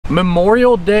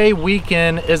Memorial Day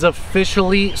weekend is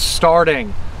officially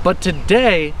starting, but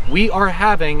today we are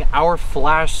having our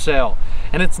flash sale.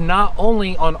 And it's not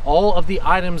only on all of the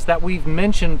items that we've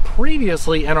mentioned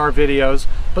previously in our videos,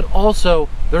 but also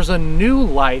there's a new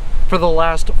light for the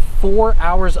last 4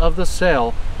 hours of the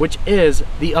sale, which is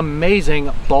the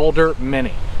amazing Balder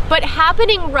Mini. But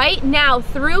happening right now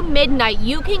through midnight,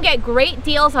 you can get great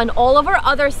deals on all of our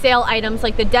other sale items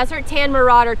like the Desert Tan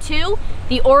Marauder 2,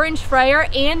 the Orange Fryer,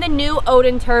 and the new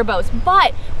Odin Turbos.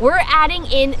 But we're adding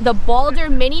in the Balder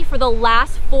Mini for the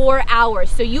last 4 hours.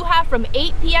 So you have from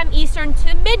 8 p.m. Eastern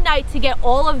to midnight to get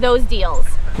all of those deals.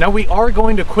 Now we are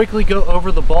going to quickly go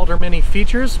over the Balder Mini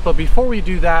features, but before we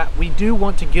do that, we do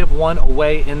want to give one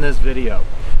away in this video.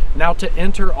 Now to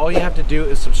enter, all you have to do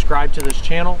is subscribe to this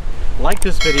channel, like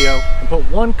this video, and put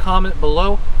one comment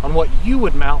below on what you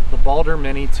would mount the Balder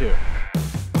Mini to.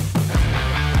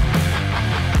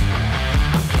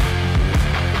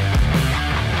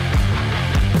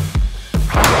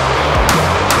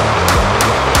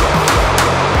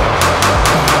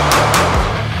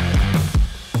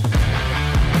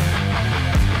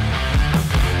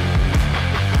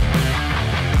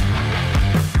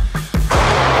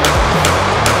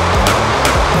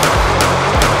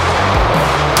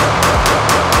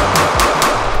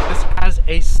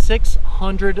 A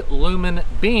 600 lumen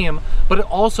beam, but it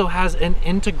also has an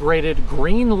integrated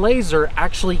green laser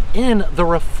actually in the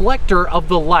reflector of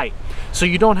the light. So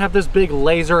you don't have this big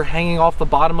laser hanging off the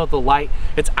bottom of the light.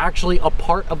 It's actually a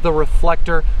part of the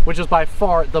reflector, which is by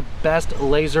far the best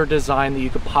laser design that you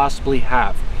could possibly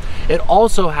have. It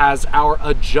also has our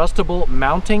adjustable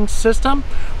mounting system,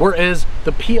 whereas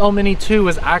the PL Mini 2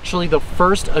 is actually the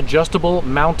first adjustable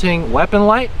mounting weapon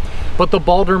light. But the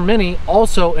Balder Mini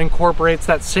also incorporates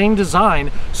that same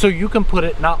design, so you can put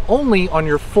it not only on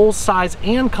your full size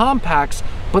and compacts,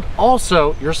 but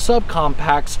also your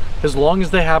subcompacts as long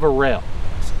as they have a rail.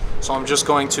 So I'm just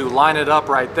going to line it up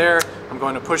right there. I'm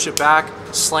going to push it back,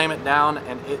 slam it down,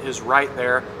 and it is right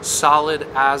there, solid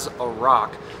as a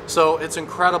rock. So it's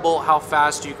incredible how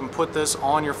fast you can put this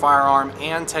on your firearm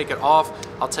and take it off.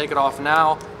 I'll take it off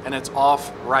now, and it's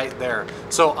off right there.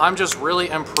 So I'm just really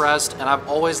impressed, and I've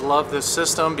always loved this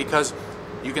system because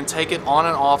you can take it on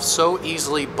and off so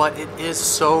easily, but it is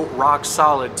so rock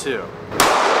solid too.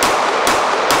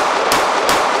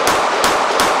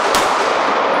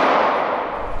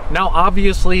 Now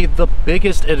obviously the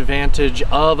biggest advantage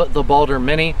of the Balder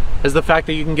Mini is the fact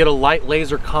that you can get a light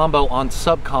laser combo on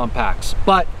subcompacts,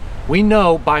 but we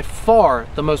know by far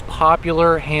the most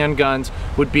popular handguns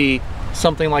would be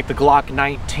something like the Glock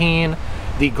 19,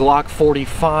 the Glock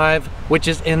 45, which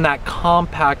is in that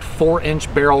compact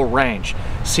 4-inch barrel range.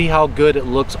 See how good it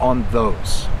looks on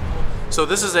those. So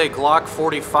this is a Glock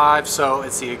 45, so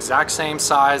it's the exact same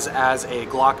size as a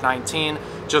Glock 19,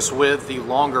 just with the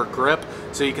longer grip.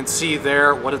 So you can see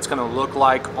there what it's gonna look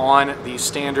like on the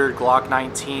standard Glock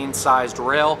 19 sized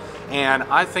rail. And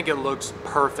I think it looks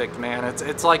perfect, man.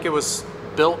 It's like it was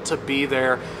built to be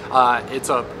there. It's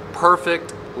a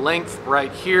perfect length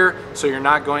right here, so you're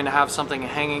not going to have something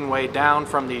hanging way down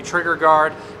from the trigger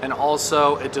guard, and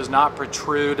also it does not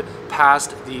protrude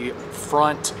past the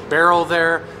front barrel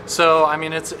there. So I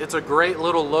mean, it's a great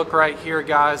little look right here,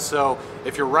 guys. So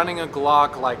if you're running a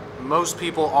Glock like most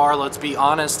people are, let's be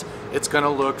honest, it's gonna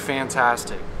look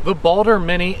fantastic. The Balder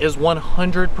Mini is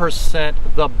 100%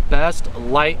 the best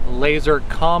light laser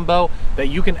combo that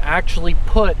you can actually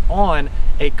put on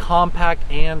a compact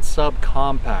and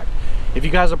subcompact. If you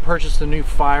guys have purchased a new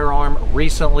firearm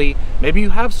recently, maybe you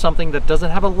have something that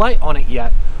doesn't have a light on it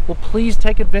yet, well, please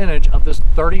take advantage of this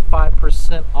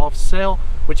 35% off sale,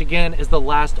 which again is the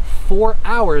last 4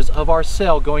 hours of our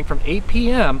sale, going from 8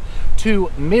 p.m.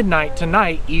 to midnight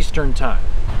tonight Eastern time.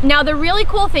 Now the really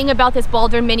cool thing about this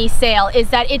Balder Mini sale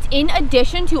is that it's in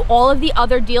addition to all of the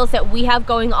other deals that we have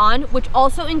going on, which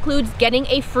also includes getting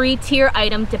a free tier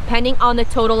item depending on the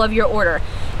total of your order.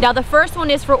 Now the first one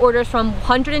is for orders from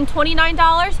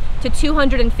 $129 to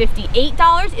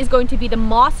 $258 is going to be the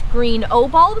Moss Green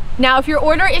O-Bulb. Now if your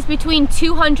order is between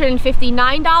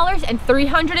 $259 and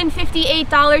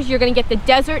 $358, you're gonna get the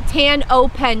Desert Tan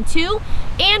O-Pen 2.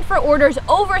 And for orders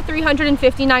over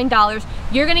 $359,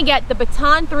 you're gonna get the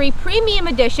Baton 3 Premium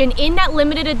Edition in that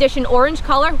limited edition orange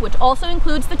color, which also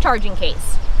includes the charging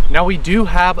case. Now we do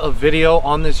have a video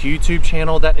on this YouTube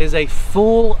channel that is a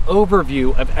full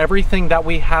overview of everything that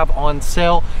we have on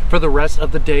sale for the rest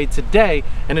of the day today,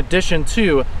 in addition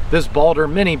to this Balder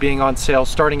Mini being on sale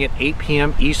starting at 8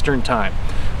 p.m. Eastern time.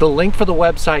 The link for the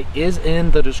website is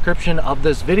in the description of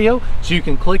this video, so you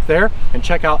can click there and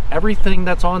check out everything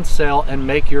that's on sale and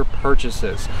make your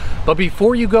purchases. But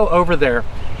before you go over there,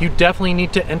 you definitely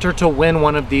need to enter to win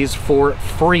one of these for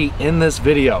free in this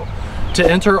video. To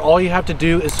enter, all you have to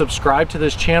do is subscribe to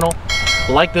this channel,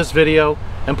 like this video,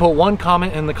 and put one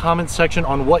comment in the comment section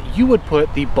on what you would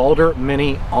put the Balder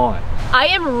Mini on. I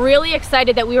am really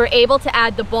excited that we were able to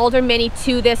add the Balder Mini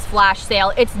to this flash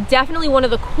sale. It's definitely one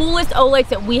of the coolest Olights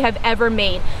that we have ever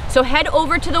made. So head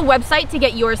over to the website to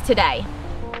get yours today.